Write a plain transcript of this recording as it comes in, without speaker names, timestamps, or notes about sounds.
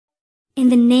In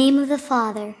the name of the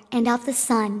Father, and of the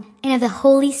Son, and of the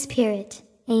Holy Spirit.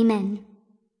 Amen.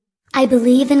 I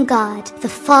believe in God, the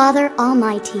Father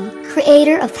Almighty,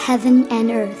 creator of heaven and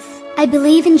earth. I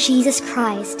believe in Jesus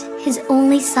Christ, his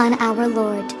only Son, our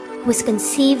Lord, who was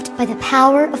conceived by the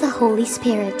power of the Holy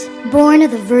Spirit, born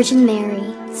of the Virgin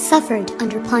Mary, suffered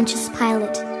under Pontius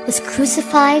Pilate, was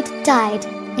crucified, died,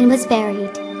 and was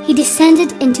buried. He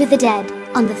descended into the dead.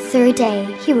 On the third day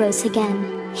he rose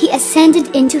again. He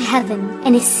ascended into heaven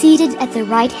and is seated at the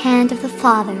right hand of the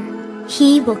Father.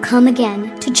 He will come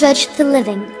again to judge the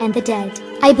living and the dead.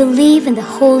 I believe in the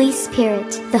Holy Spirit,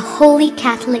 the Holy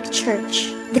Catholic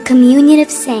Church, the communion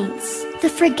of saints, the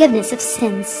forgiveness of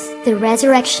sins, the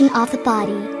resurrection of the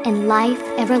body, and life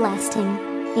everlasting.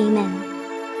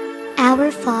 Amen.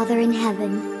 Our Father in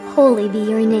heaven, holy be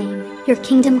your name. Your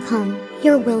kingdom come,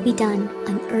 your will be done,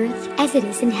 on earth as it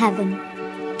is in heaven.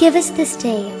 Give us this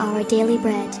day our daily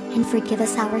bread, and forgive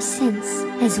us our sins,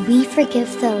 as we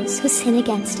forgive those who sin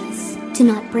against us. Do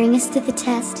not bring us to the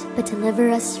test, but deliver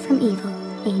us from evil.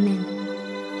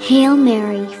 Amen. Hail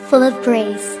Mary, full of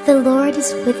grace, the Lord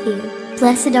is with you.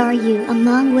 Blessed are you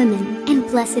among women, and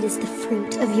blessed is the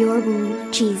fruit of your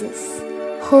womb, Jesus.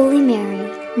 Holy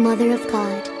Mary, Mother of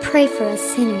God, pray for us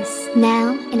sinners,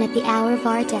 now and at the hour of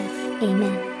our death.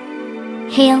 Amen.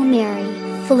 Hail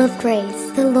Mary, full of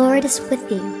grace, the Lord is with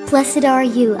you. Blessed are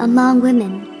you among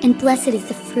women, and blessed is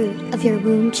the fruit of your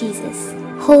womb, Jesus.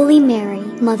 Holy Mary,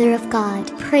 Mother of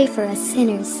God, pray for us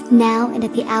sinners, now and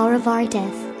at the hour of our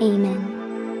death.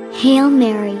 Amen. Hail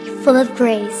Mary, full of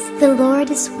grace, the Lord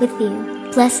is with you.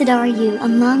 Blessed are you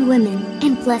among women,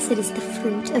 and blessed is the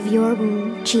fruit of your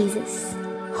womb, Jesus.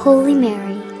 Holy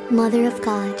Mary, Mother of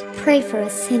God, pray for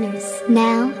us sinners,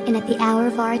 now and at the hour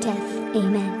of our death.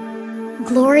 Amen.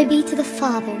 Glory be to the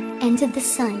Father, and to the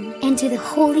Son, and to the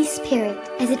Holy Spirit,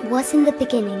 as it was in the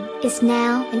beginning, is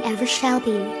now, and ever shall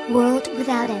be, world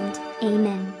without end.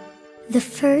 Amen. The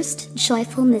first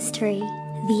joyful mystery,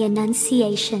 the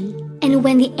Annunciation. And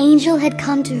when the angel had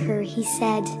come to her, he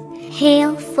said,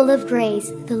 Hail, full of grace,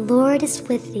 the Lord is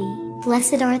with thee.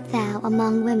 Blessed art thou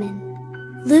among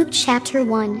women. Luke chapter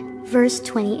 1, verse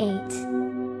 28.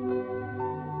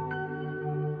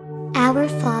 Our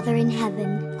Father in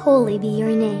heaven, holy be your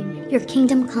name. Your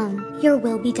kingdom come, your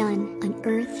will be done, on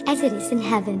earth as it is in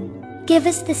heaven. Give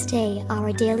us this day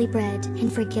our daily bread,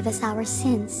 and forgive us our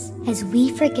sins, as we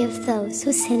forgive those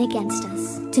who sin against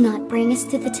us. Do not bring us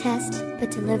to the test,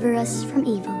 but deliver us from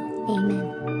evil.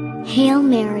 Amen. Hail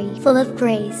Mary, full of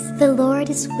grace, the Lord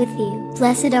is with you.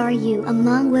 Blessed are you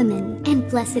among women, and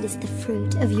blessed is the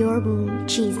fruit of your womb,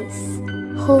 Jesus.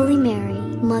 Holy Mary,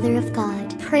 Mother of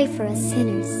God, pray for us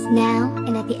sinners, now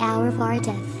and at the hour of our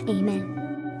death.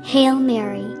 Amen. Hail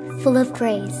Mary, full of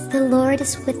grace, the Lord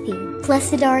is with you.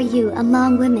 Blessed are you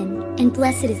among women, and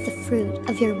blessed is the fruit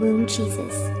of your womb,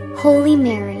 Jesus. Holy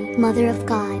Mary, Mother of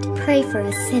God, pray for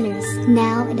us sinners,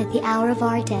 now and at the hour of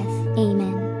our death.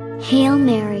 Amen. Hail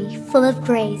Mary, full of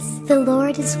grace, the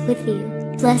Lord is with you.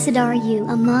 Blessed are you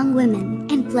among women,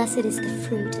 and blessed is the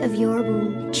fruit of your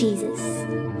womb, Jesus.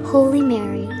 Holy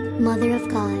Mary, Mother of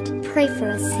God, pray for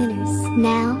us sinners,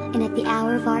 now and at the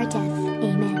hour of our death.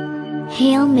 Amen.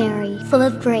 Hail Mary, full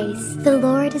of grace, the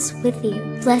Lord is with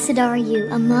you. Blessed are you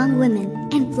among women,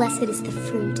 and blessed is the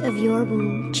fruit of your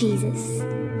womb, Jesus.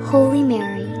 Holy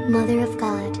Mary, Mother of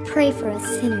God, pray for us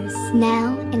sinners,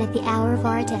 now and at the hour of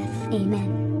our death.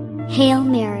 Amen. Hail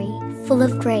Mary, full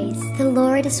of grace, the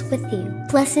Lord is with you.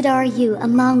 Blessed are you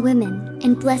among women,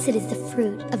 and blessed is the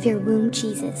fruit of your womb,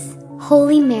 Jesus.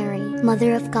 Holy Mary,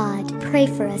 Mother of God, pray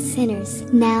for us sinners,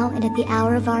 now and at the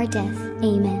hour of our death.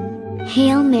 Amen.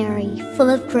 Hail Mary, full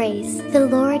of grace, the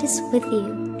Lord is with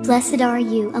you. Blessed are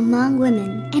you among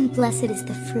women, and blessed is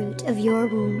the fruit of your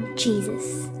womb,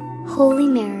 Jesus. Holy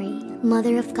Mary,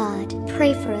 Mother of God,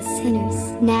 pray for us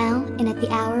sinners, now and at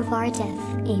the hour of our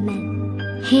death.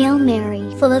 Amen. Hail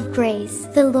Mary, full of grace,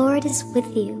 the Lord is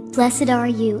with you. Blessed are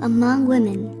you among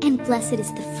women, and blessed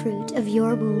is the fruit of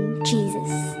your womb,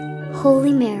 Jesus.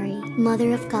 Holy Mary,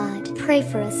 Mother of God, pray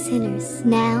for us sinners,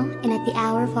 now and at the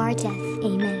hour of our death.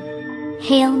 Amen.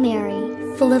 Hail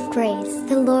Mary, full of grace,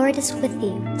 the Lord is with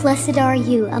you. Blessed are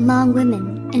you among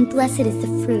women, and blessed is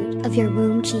the fruit of your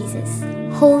womb, Jesus.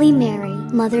 Holy Mary,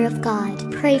 Mother of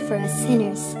God, pray for us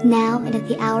sinners, now and at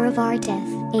the hour of our death.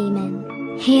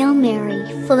 Amen. Hail Mary,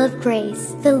 full of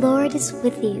grace, the Lord is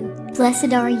with you.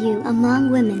 Blessed are you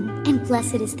among women, and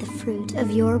blessed is the fruit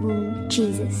of your womb,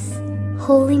 Jesus.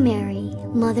 Holy Mary,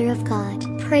 Mother of God,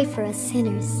 pray for us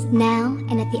sinners, now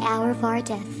and at the hour of our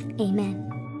death. Amen.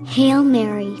 Hail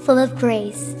Mary, full of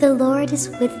grace, the Lord is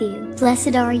with you.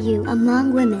 Blessed are you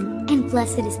among women, and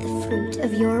blessed is the fruit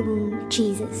of your womb,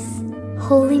 Jesus.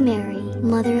 Holy Mary,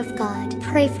 Mother of God,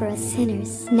 pray for us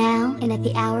sinners, now and at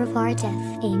the hour of our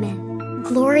death. Amen.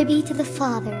 Glory be to the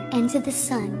Father, and to the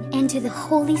Son, and to the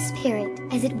Holy Spirit,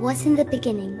 as it was in the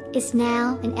beginning, is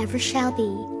now, and ever shall be,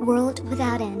 world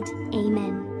without end.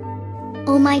 Amen.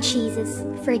 O my Jesus,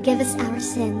 forgive us our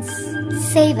sins.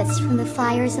 Save us from the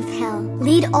fires of hell.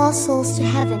 Lead all souls to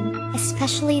heaven,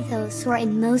 especially those who are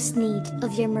in most need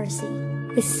of your mercy.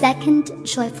 The second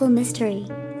joyful mystery,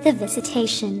 the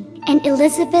Visitation. And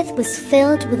Elizabeth was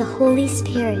filled with the Holy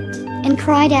Spirit, and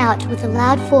cried out with a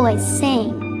loud voice,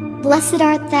 saying, Blessed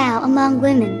art thou among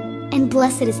women, and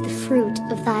blessed is the fruit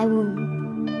of thy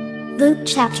womb. Luke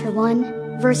chapter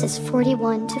 1, verses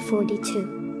 41 to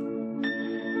 42.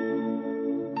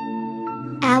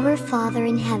 Our Father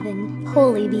in heaven,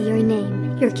 holy be your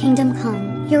name. Your kingdom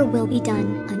come, your will be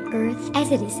done, on earth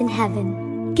as it is in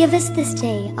heaven. Give us this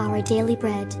day our daily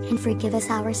bread, and forgive us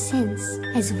our sins,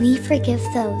 as we forgive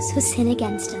those who sin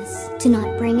against us. Do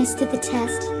not bring us to the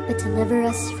test, but deliver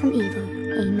us from evil.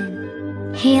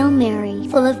 Amen. Hail Mary,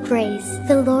 full of grace,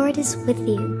 the Lord is with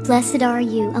you. Blessed are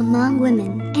you among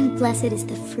women, and blessed is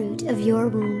the fruit of your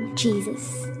womb,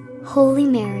 Jesus. Holy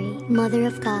Mary, Mother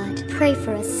of God, pray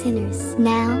for us sinners,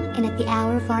 now and at the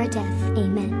hour of our death.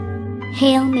 Amen.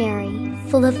 Hail Mary,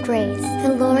 full of grace,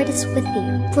 the Lord is with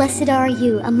you. Blessed are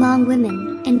you among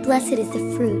women, and blessed is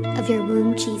the fruit of your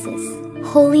womb, Jesus.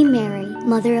 Holy Mary,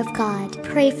 Mother of God,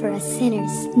 pray for us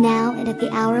sinners, now and at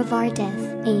the hour of our death.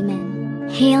 Amen.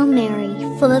 Hail Mary,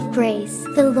 full of grace,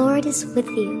 the Lord is with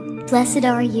you. Blessed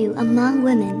are you among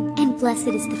women, and blessed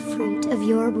is the fruit of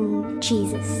your womb,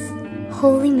 Jesus.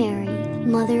 Holy Mary,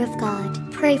 Mother of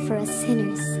God, pray for us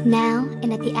sinners, now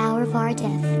and at the hour of our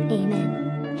death.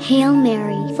 Amen. Hail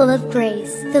Mary, full of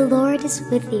grace, the Lord is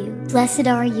with you. Blessed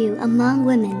are you among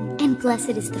women, and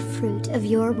blessed is the fruit of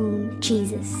your womb,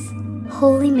 Jesus.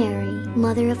 Holy Mary,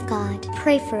 Mother of God,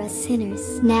 pray for us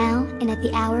sinners, now and at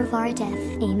the hour of our death.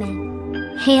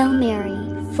 Amen. Hail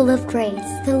Mary, full of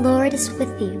grace, the Lord is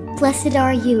with you. Blessed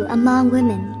are you among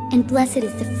women, and blessed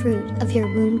is the fruit of your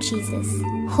womb, Jesus.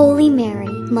 Holy Mary,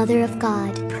 Mother of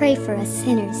God, pray for us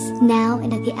sinners, now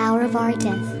and at the hour of our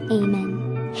death.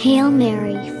 Amen. Hail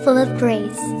Mary, full of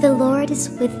grace, the Lord is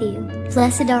with you.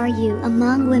 Blessed are you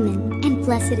among women, and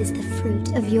blessed is the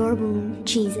fruit of your womb,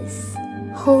 Jesus.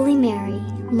 Holy Mary,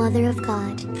 Mother of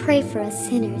God, pray for us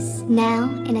sinners, now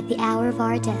and at the hour of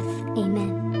our death.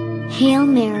 Amen. Hail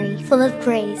Mary, full of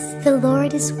grace, the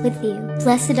Lord is with you.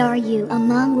 Blessed are you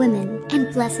among women,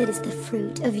 and blessed is the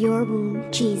fruit of your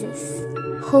womb, Jesus.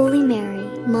 Holy Mary,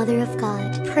 Mother of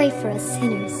God, pray for us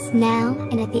sinners, now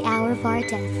and at the hour of our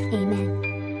death.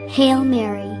 Amen. Hail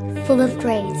Mary, full of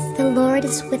grace, the Lord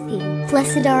is with you.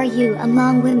 Blessed are you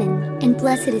among women, and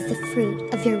blessed is the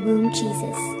fruit of your womb,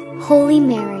 Jesus. Holy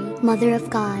Mary, Mother of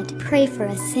God, pray for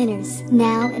us sinners,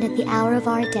 now and at the hour of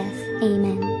our death.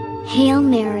 Amen. Hail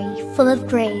Mary, full of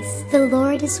grace, the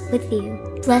Lord is with you.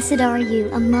 Blessed are you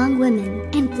among women,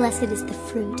 and blessed is the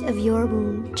fruit of your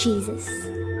womb, Jesus.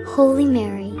 Holy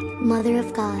Mary, Mother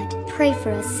of God, pray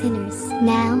for us sinners,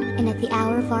 now and at the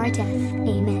hour of our death.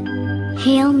 Amen.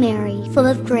 Hail Mary, full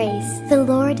of grace, the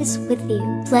Lord is with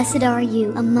you. Blessed are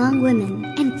you among women,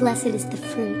 and blessed is the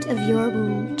fruit of your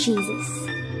womb, Jesus.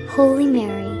 Holy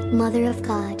Mary, Mother of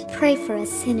God, pray for us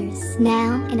sinners,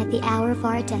 now and at the hour of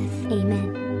our death.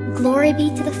 Amen. Glory be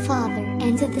to the Father,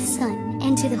 and to the Son,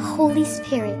 and to the Holy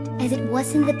Spirit, as it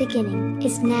was in the beginning,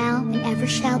 is now, and ever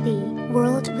shall be,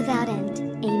 world without end.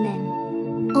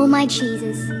 Amen. O my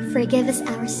Jesus, forgive us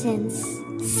our sins.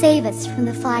 Save us from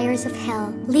the fires of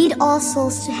hell. Lead all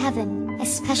souls to heaven,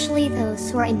 especially those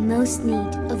who are in most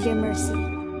need of your mercy.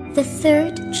 The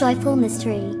third joyful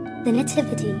mystery, the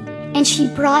Nativity. And she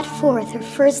brought forth her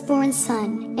firstborn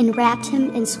son, and wrapped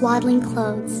him in swaddling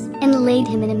clothes, and laid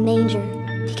him in a manger,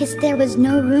 because there was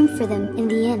no room for them in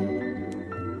the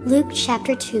inn. Luke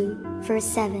chapter 2, verse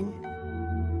 7.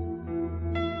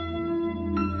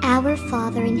 Our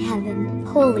Father in heaven,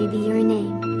 holy be your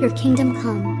name. Your kingdom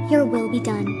come, your will be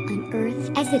done, on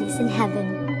earth as it is in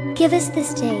heaven. Give us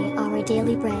this day our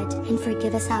daily bread, and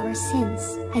forgive us our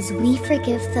sins, as we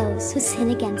forgive those who sin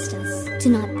against us.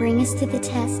 Do not bring us to the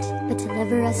test, but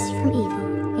deliver us from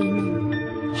evil.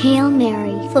 Amen. Hail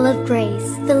Mary, full of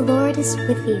grace, the Lord is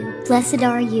with you. Blessed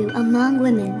are you among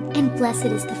women, and blessed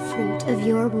is the fruit of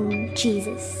your womb,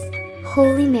 Jesus.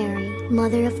 Holy Mary,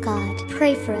 Mother of God,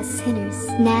 pray for us sinners,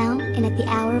 now and at the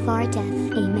hour of our death.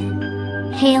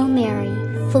 Amen. Hail Mary,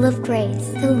 full of grace,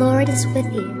 the Lord is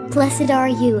with you. Blessed are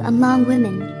you among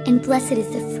women, and blessed is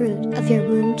the fruit of your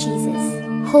womb,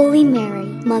 Jesus. Holy Mary,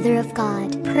 Mother of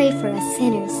God, pray for us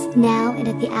sinners, now and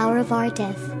at the hour of our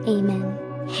death. Amen.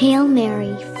 Hail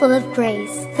Mary, full of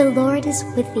grace, the Lord is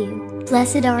with you.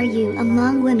 Blessed are you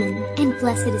among women, and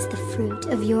blessed is the fruit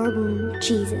of your womb,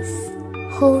 Jesus.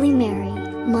 Holy Mary,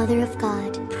 Mother of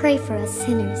God, pray for us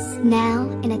sinners, now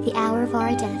and at the hour of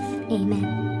our death.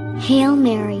 Amen. Hail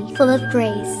Mary, full of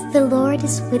grace, the Lord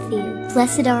is with you.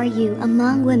 Blessed are you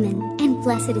among women, and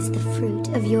blessed is the fruit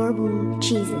of your womb,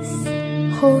 Jesus.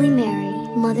 Holy Mary,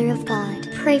 Mother of God,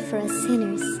 pray for us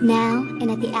sinners, now and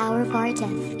at the hour of our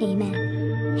death.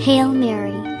 Amen. Hail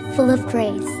Mary, full of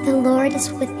grace, the Lord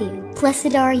is with you.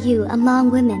 Blessed are you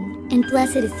among women, and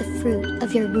blessed is the fruit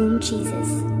of your womb,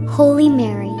 Jesus. Holy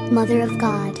Mary, Mother of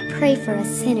God, pray for us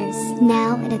sinners,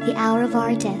 now and at the hour of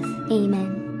our death.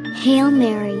 Amen. Hail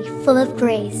Mary, full of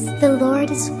grace, the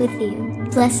Lord is with you.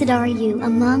 Blessed are you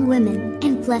among women,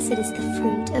 and blessed is the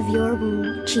fruit of your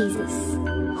womb, Jesus.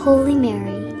 Holy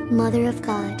Mary, Mother of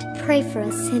God, pray for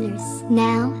us sinners,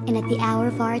 now and at the hour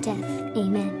of our death.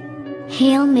 Amen.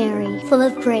 Hail Mary, full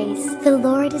of grace, the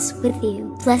Lord is with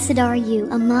you. Blessed are you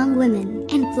among women,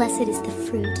 and blessed is the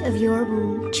fruit of your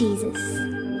womb, Jesus.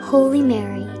 Holy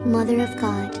Mary, Mother of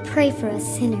God, pray for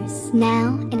us sinners,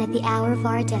 now and at the hour of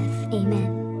our death.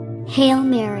 Amen. Hail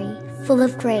Mary, full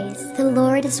of grace, the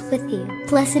Lord is with you.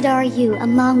 Blessed are you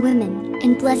among women,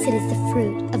 and blessed is the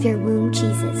fruit of your womb,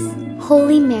 Jesus.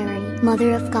 Holy Mary,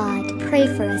 Mother of God, pray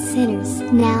for us sinners,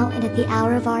 now and at the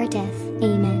hour of our death.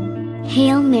 Amen.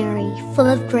 Hail Mary, full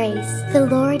of grace, the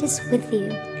Lord is with you.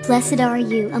 Blessed are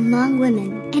you among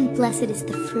women, and blessed is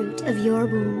the fruit of your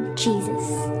womb, Jesus.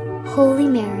 Holy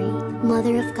Mary,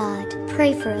 Mother of God,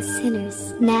 pray for us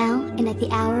sinners, now and at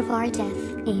the hour of our death.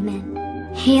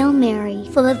 Amen. Hail Mary,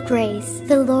 full of grace,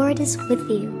 the Lord is with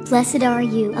you. Blessed are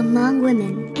you among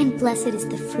women, and blessed is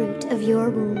the fruit of your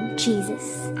womb,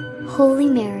 Jesus. Holy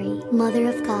Mary, Mother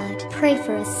of God, pray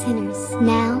for us sinners,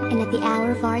 now and at the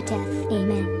hour of our death.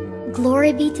 Amen.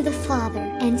 Glory be to the Father,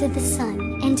 and to the Son,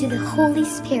 and to the Holy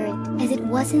Spirit, as it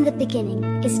was in the beginning,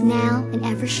 is now, and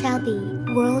ever shall be,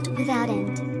 world without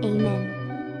end.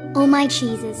 Amen. O my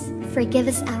Jesus, forgive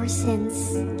us our sins.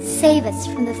 Save us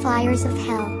from the fires of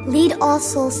hell. Lead all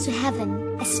souls to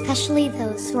heaven, especially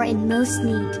those who are in most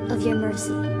need of your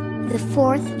mercy. The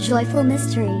fourth joyful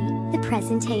mystery, the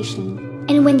Presentation.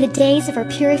 And when the days of our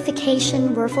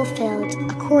purification were fulfilled,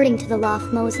 according to the law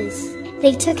of Moses,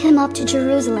 they took him up to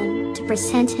Jerusalem to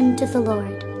present him to the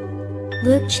Lord.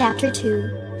 Luke chapter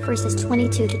 2, verses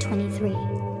 22 to 23.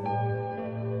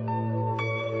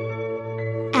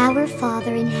 Our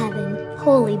Father in heaven,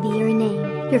 holy be your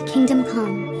name. Your kingdom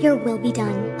come, your will be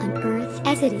done, on earth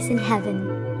as it is in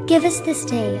heaven. Give us this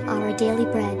day our daily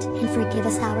bread, and forgive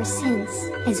us our sins,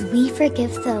 as we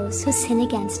forgive those who sin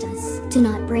against us. Do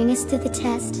not bring us to the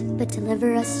test, but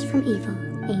deliver us from evil.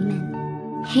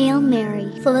 Amen. Hail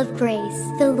Mary, full of grace,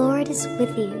 the Lord is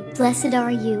with you. Blessed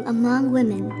are you among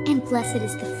women, and blessed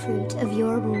is the fruit of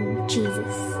your womb,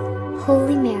 Jesus.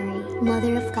 Holy Mary,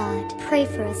 Mother of God, pray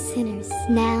for us sinners,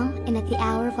 now and at the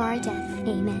hour of our death.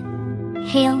 Amen.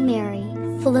 Hail Mary,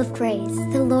 full of grace,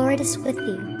 the Lord is with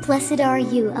you. Blessed are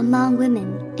you among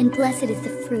women, and blessed is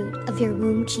the fruit of your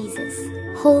womb, Jesus.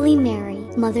 Holy Mary,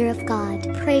 Mother of God,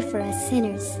 pray for us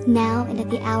sinners, now and at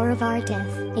the hour of our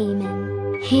death.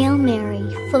 Amen. Hail Mary,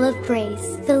 full of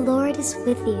grace, the Lord is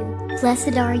with you.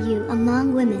 Blessed are you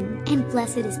among women, and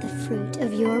blessed is the fruit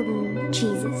of your womb,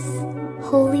 Jesus.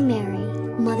 Holy Mary,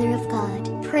 Mother of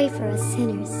God, pray for us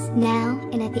sinners, now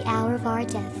and at the hour of our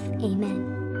death.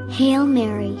 Amen. Hail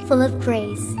Mary, full of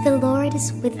grace, the Lord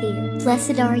is with you.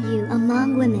 Blessed are you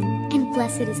among women, and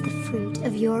blessed is the fruit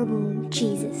of your womb,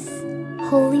 Jesus.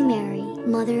 Holy Mary,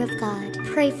 Mother of God,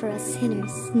 pray for us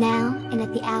sinners, now and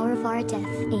at the hour of our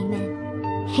death.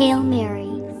 Amen. Hail Mary,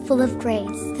 full of grace,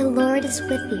 the Lord is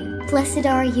with you. Blessed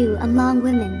are you among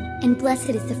women, and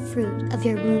blessed is the fruit of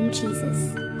your womb,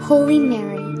 Jesus. Holy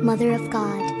Mary, Mother of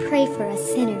God, pray for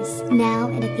us sinners, now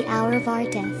and at the hour of our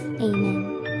death.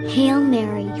 Amen. Hail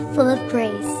Mary, full of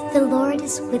grace, the Lord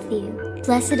is with you.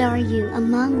 Blessed are you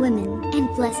among women,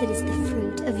 and blessed is the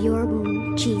fruit of your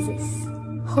womb, Jesus.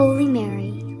 Holy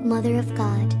Mary, Mother of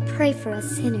God, pray for us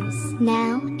sinners,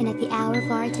 now and at the hour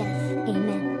of our death.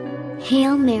 Amen.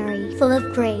 Hail Mary, full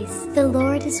of grace, the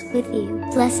Lord is with you.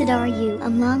 Blessed are you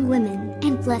among women,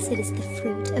 and blessed is the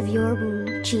fruit of your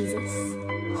womb, Jesus.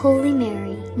 Holy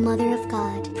Mary, Mother of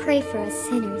God, pray for us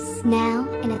sinners, now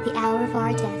and at the hour of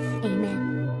our death.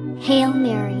 Amen. Hail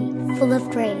Mary, full of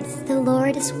grace, the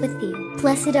Lord is with you.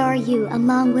 Blessed are you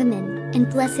among women, and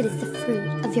blessed is the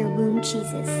fruit of your womb,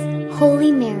 Jesus.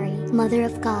 Holy Mary, Mother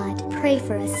of God, pray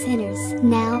for us sinners,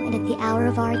 now and at the hour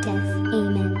of our death.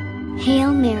 Amen.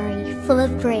 Hail Mary, full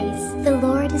of grace, the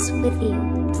Lord is with you.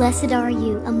 Blessed are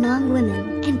you among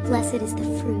women, and blessed is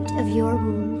the fruit of your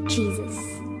womb,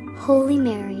 Holy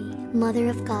Mary, Mother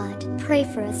of God, pray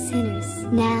for us sinners,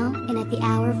 now and at the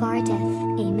hour of our death.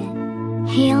 Amen.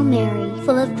 Hail Mary,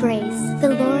 full of grace, the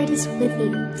Lord is with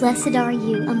you. Blessed are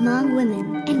you among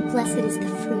women, and blessed is the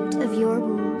fruit of your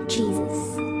womb,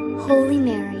 Jesus. Holy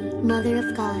Mary, Mother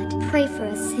of God, pray for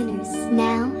us sinners,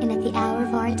 now and at the hour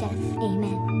of our death.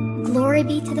 Amen. Glory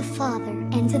be to the Father,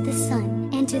 and to the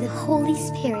Son, and to the Holy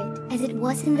Spirit, as it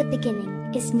was in the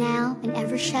beginning, is now, and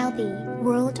ever shall be,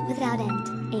 world without end.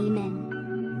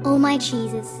 Amen. O my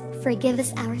Jesus, forgive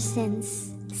us our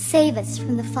sins. Save us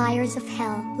from the fires of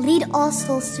hell. Lead all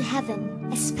souls to heaven,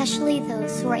 especially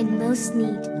those who are in most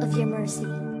need of your mercy.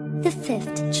 The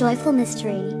fifth joyful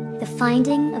mystery, the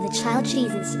finding of the child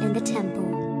Jesus in the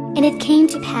temple. And it came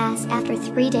to pass after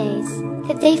 3 days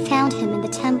that they found him in the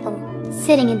temple,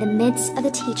 sitting in the midst of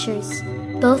the teachers,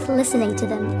 both listening to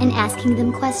them and asking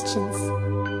them questions.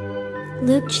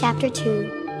 Luke chapter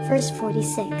 2, verse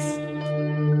 46.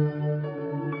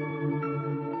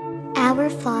 Our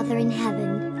Father in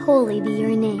heaven, holy be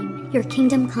your name. Your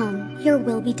kingdom come, your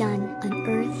will be done, on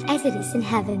earth as it is in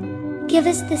heaven. Give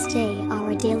us this day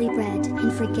our daily bread,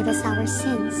 and forgive us our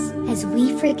sins, as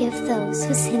we forgive those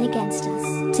who sin against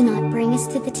us. Do not bring us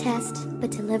to the test,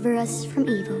 but deliver us from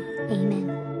evil.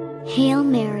 Amen. Hail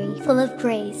Mary, full of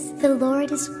grace, the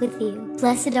Lord is with you.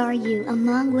 Blessed are you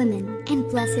among women, and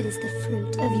blessed is the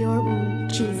fruit of your womb,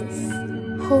 Jesus.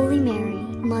 Holy Mary,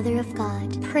 Mother of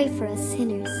God, pray for us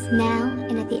sinners, now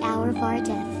and at the hour of our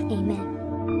death.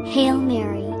 Amen. Hail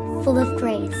Mary, full of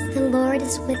grace, the Lord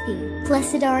is with you.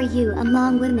 Blessed are you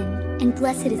among women, and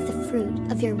blessed is the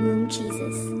fruit of your womb,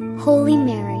 Jesus. Holy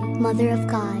Mary, Mother of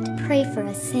God, pray for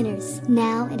us sinners,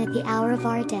 now and at the hour of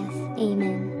our death.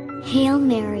 Amen. Hail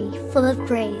Mary, full of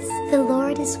grace, the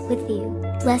Lord is with you.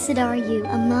 Blessed are you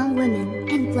among women,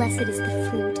 and blessed is the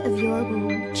fruit of your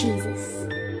womb, Jesus.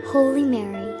 Holy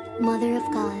Mary, Mother of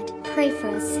God, pray for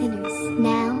us sinners,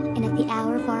 now and at the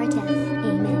hour of our death.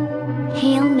 Amen.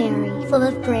 Hail Mary, full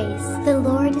of grace, the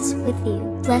Lord is with you.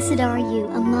 Blessed are you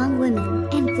among women,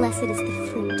 and blessed is the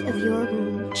fruit of your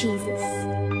womb, Jesus.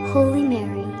 Holy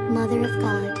Mary, Mother of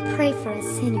God, pray for us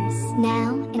sinners,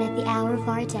 now and at the hour of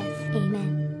our death.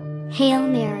 Amen. Hail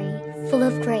Mary, full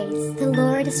of grace, the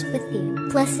Lord is with you.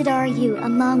 Blessed are you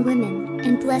among women,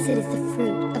 and blessed is the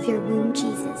fruit of your womb,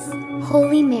 Jesus.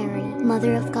 Holy Mary,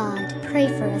 Mother of God, pray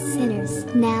for us sinners,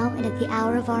 now and at the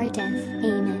hour of our death.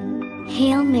 Amen.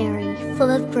 Hail Mary, full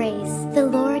of grace, the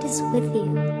Lord is with you.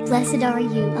 Blessed are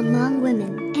you among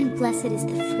women, and blessed is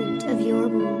the fruit of your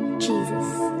womb,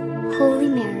 Jesus. Holy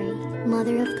Mary,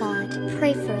 Mother of God,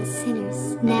 pray for us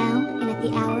sinners, now and at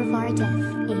the hour of our death.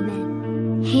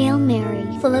 Amen. Hail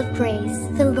Mary, full of grace,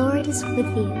 the Lord is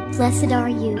with you. Blessed are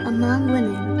you among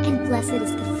women, and blessed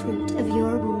is the fruit of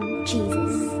your womb,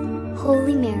 Jesus.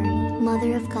 Holy Mary,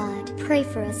 Mother of God, pray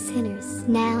for us sinners,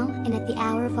 now and at the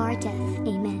hour of our death.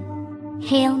 Amen.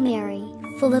 Hail Mary,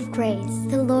 full of grace,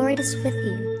 the Lord is with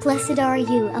you. Blessed are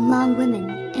you among women,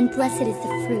 and blessed is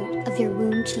the fruit of your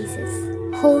womb, Jesus.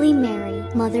 Holy Mary,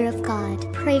 Mother of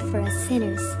God, pray for us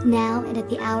sinners, now and at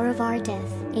the hour of our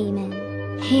death.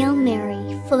 Amen. Hail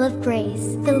Mary, full of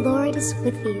grace, the Lord is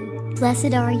with you.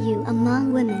 Blessed are you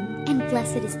among women, and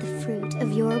blessed is the fruit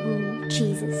of your womb,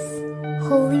 Jesus.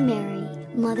 Holy Mary,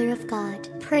 Mother of God,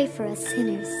 pray for us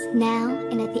sinners, now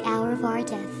and at the hour of our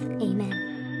death. Amen.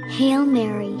 Hail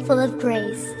Mary, full of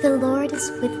grace, the Lord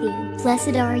is with you.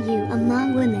 Blessed are you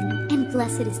among women, and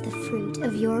blessed is the fruit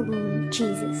of your womb,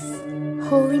 Jesus.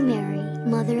 Holy Mary,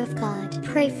 Mother of God,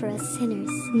 pray for us sinners,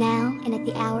 now and at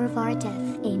the hour of our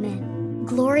death. Amen.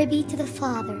 Glory be to the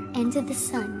Father, and to the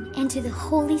Son, and to the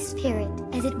Holy Spirit,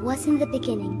 as it was in the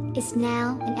beginning, is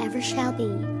now, and ever shall be,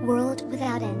 world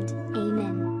without end.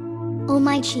 Amen. O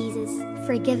my Jesus,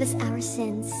 forgive us our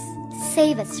sins.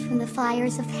 Save us from the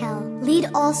fires of hell. Lead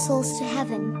all souls to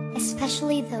heaven,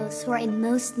 especially those who are in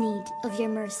most need of your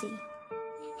mercy.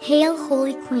 Hail,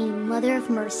 Holy Queen, Mother of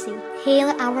Mercy. Hail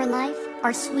our life,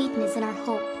 our sweetness, and our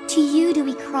hope. To you do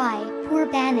we cry, poor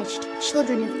banished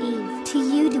children of Eve. To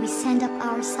you do we send up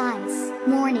our sighs,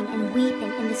 mourning and weeping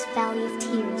in this valley of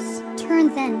tears.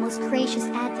 Turn then, most gracious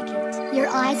Advocate, your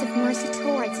eyes of mercy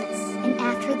towards us, and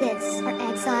after this, our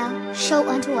exile, show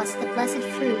unto us the blessed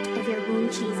fruit of your womb,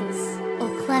 Jesus.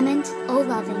 O clement, O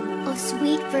loving, O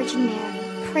sweet Virgin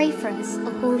Mary, pray for us,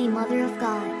 O Holy Mother of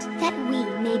God, that we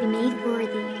may be made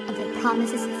worthy of the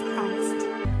promises of Christ.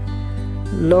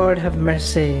 Lord have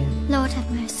mercy. Lord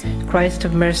have mercy. Christ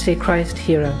have mercy. Christ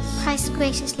hear us. Christ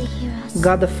graciously hear us.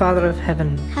 God the Father of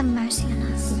heaven, have mercy on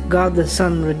us. God the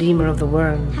Son, Redeemer of the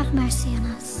world, have mercy on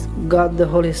us. God the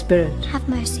Holy Spirit, have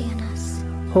mercy on us.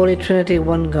 Holy Trinity,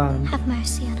 one God, have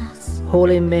mercy on us.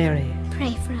 Holy Mary,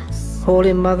 pray for us.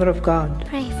 Holy Mother of God,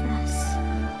 Pray for us.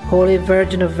 Holy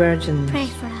Virgin of Virgins, Pray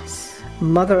for us.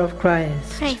 Mother of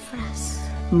Christ, Pray for us.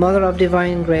 Mother of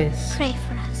Divine Grace, Pray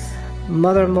for us.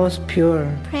 Mother most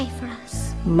pure, Pray for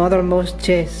us. Mother most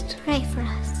chaste, Pray for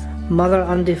us. Mother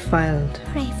undefiled,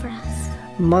 Pray for us.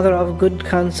 Mother of good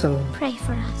counsel, Pray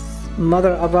for us.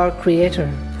 Mother of our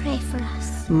Creator, Pray for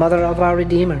us. Mother of our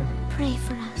Redeemer, Pray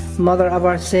for us. Mother of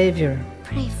our Savior,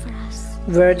 Pray for us.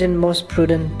 Virgin most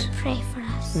prudent, Pray for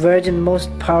us. Virgin most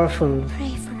powerful,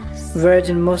 Pray for us.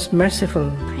 Virgin most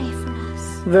merciful, Pray for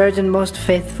us. Virgin most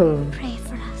faithful, Pray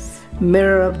for us.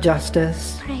 Mirror of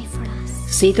justice, Pray for us.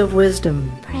 Seat of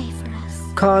wisdom, Pray for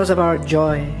us. Cause of our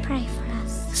joy, Pray for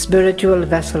us. Spiritual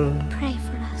vessel, Pray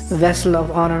for us. Vessel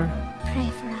of honor, Pray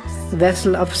for us.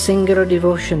 Vessel of singular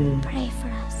devotion, Pray for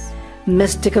us.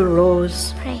 Mystical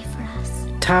rose, Pray for us.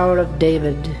 Tower of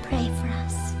David, Pray for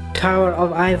us. Tower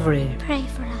of ivory, Pray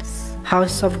for us.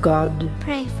 House of God,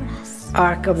 Pray for us.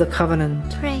 Ark of the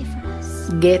Covenant, Pray for us.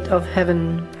 Gate of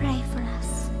Heaven, Pray for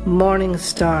us. Morning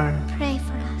Star, Pray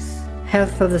for us.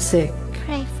 Health of the sick,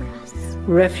 Pray for us.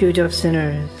 Refuge of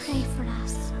sinners, Pray for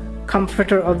us.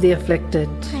 Comforter of the afflicted,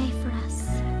 Pray for us.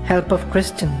 Help of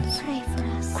Christians, Pray for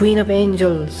us. Queen of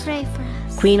angels, Pray for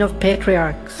us. Queen of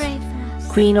patriarchs, Pray for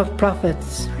us. Queen of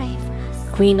prophets, Pray for us.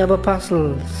 Queen of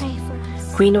apostles, Pray for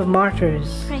us. Queen of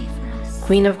martyrs, Pray for us.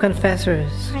 Queen of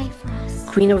confessors, Pray for us.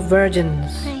 Queen of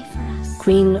virgins, Pray for us.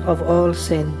 Queen of all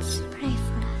saints, Pray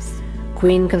for us.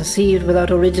 Queen conceived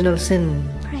without original sin,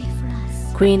 Pray for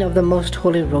us. Queen of the most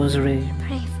Holy Rosary,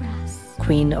 Pray for us.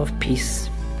 Queen of peace.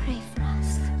 Pray for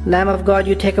us. Lamb of God,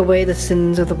 you take away the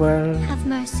sins of the world. Have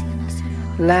mercy on us,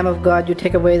 O Lord. Lamb of God, you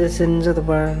take away the sins of the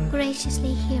world.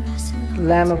 Graciously hear us, O Lord.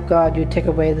 Lamb of God, you take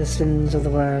away the sins of the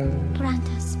world. Grant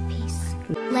us peace.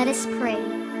 Let us pray.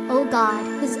 O God,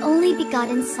 whose only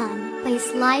begotten Son, by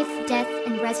his life, death,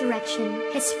 and resurrection,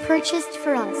 has purchased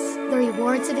for us the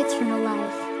rewards of eternal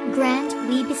life, grant,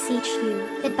 we beseech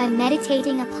you, that by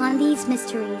meditating upon these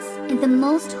mysteries in the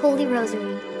most holy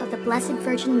rosary of the Blessed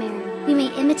Virgin Mary, we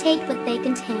may imitate what they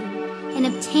contain and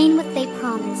obtain what they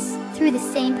promise, through the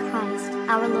same Christ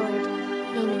our Lord.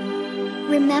 Amen.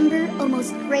 Remember, O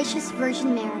most gracious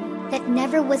Virgin Mary, that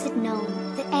never was it known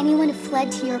that anyone who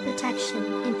fled to your protection,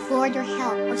 implored your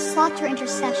help, or sought your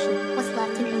intercession was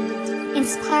left unaided.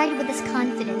 Inspired with this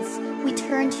confidence, we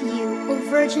turn to you, O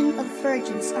Virgin of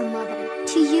Virgins, our Mother.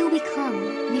 To you we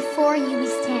come, before you we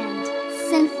stand,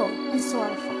 sinful and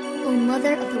sorrowful. O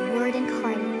Mother of the Word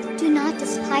incarnate, do not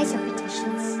despise our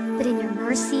petitions, but in your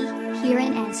mercy hear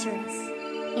and answer us.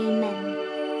 Amen.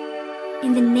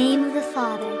 In the name of the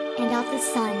Father, and of the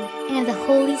Son, and of the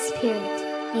Holy Spirit.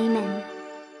 Amen.